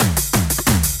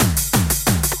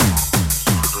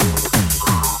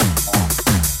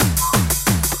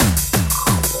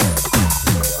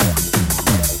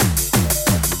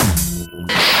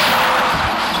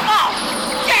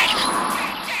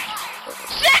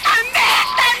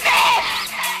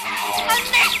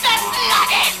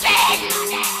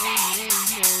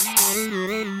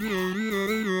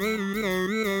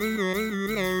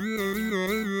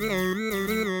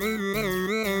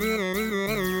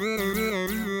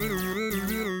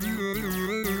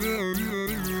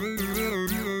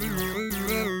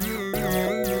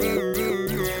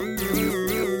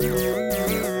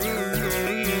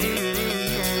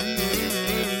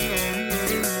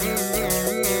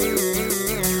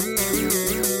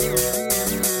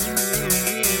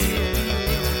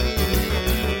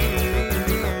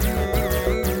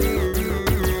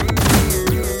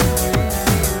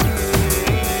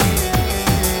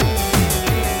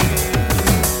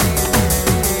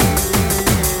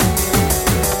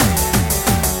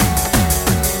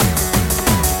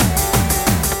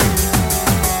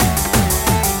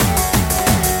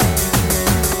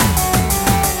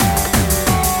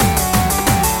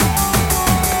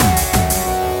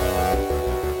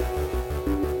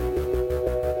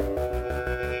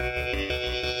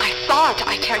it,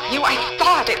 I tell you, I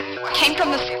saw it. It came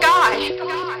from the sky.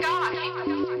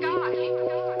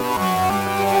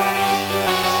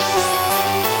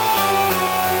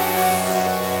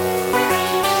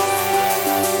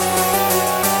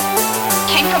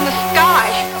 Came from the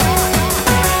sky.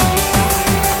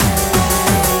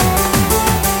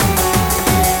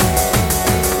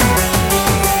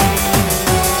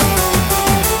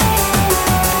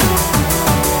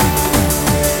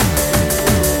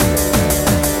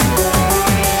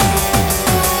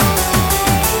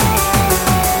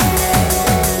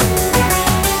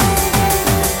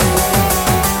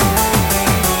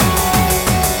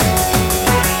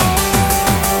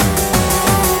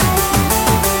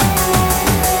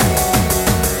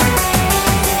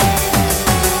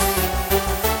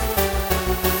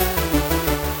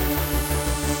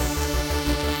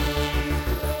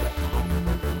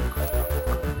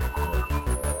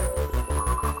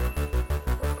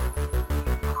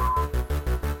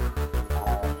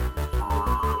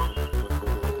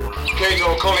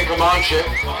 Cato calling command ship.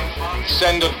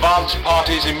 Send advance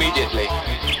parties immediately.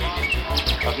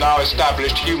 Have now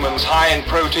established humans high in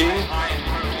protein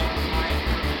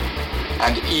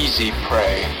and easy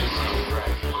prey.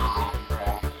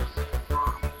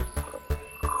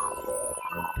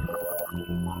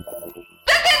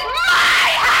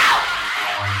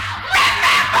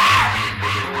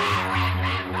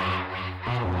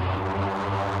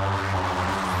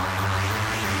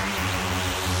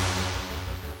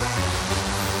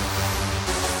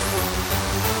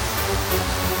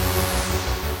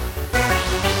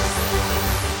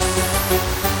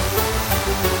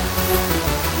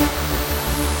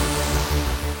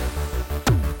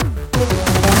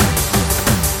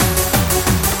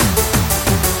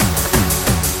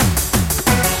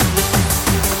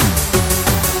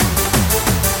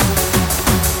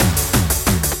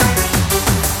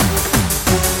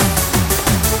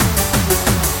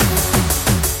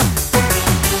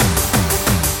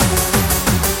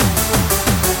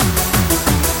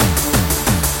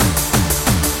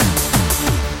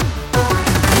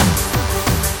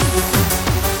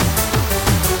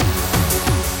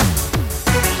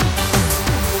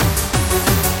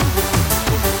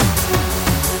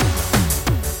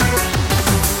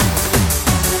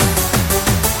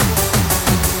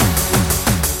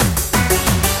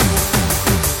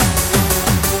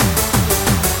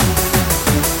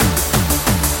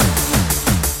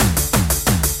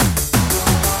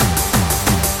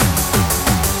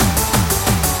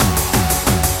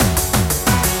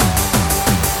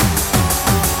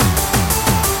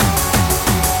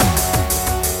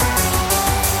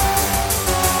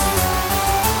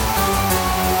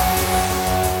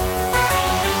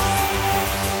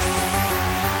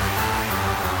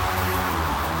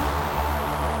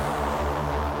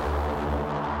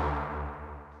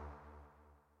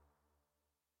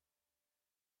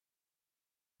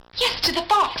 Yes, to the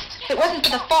fox. If it wasn't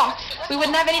for the fox, we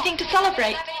wouldn't have anything to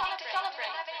celebrate.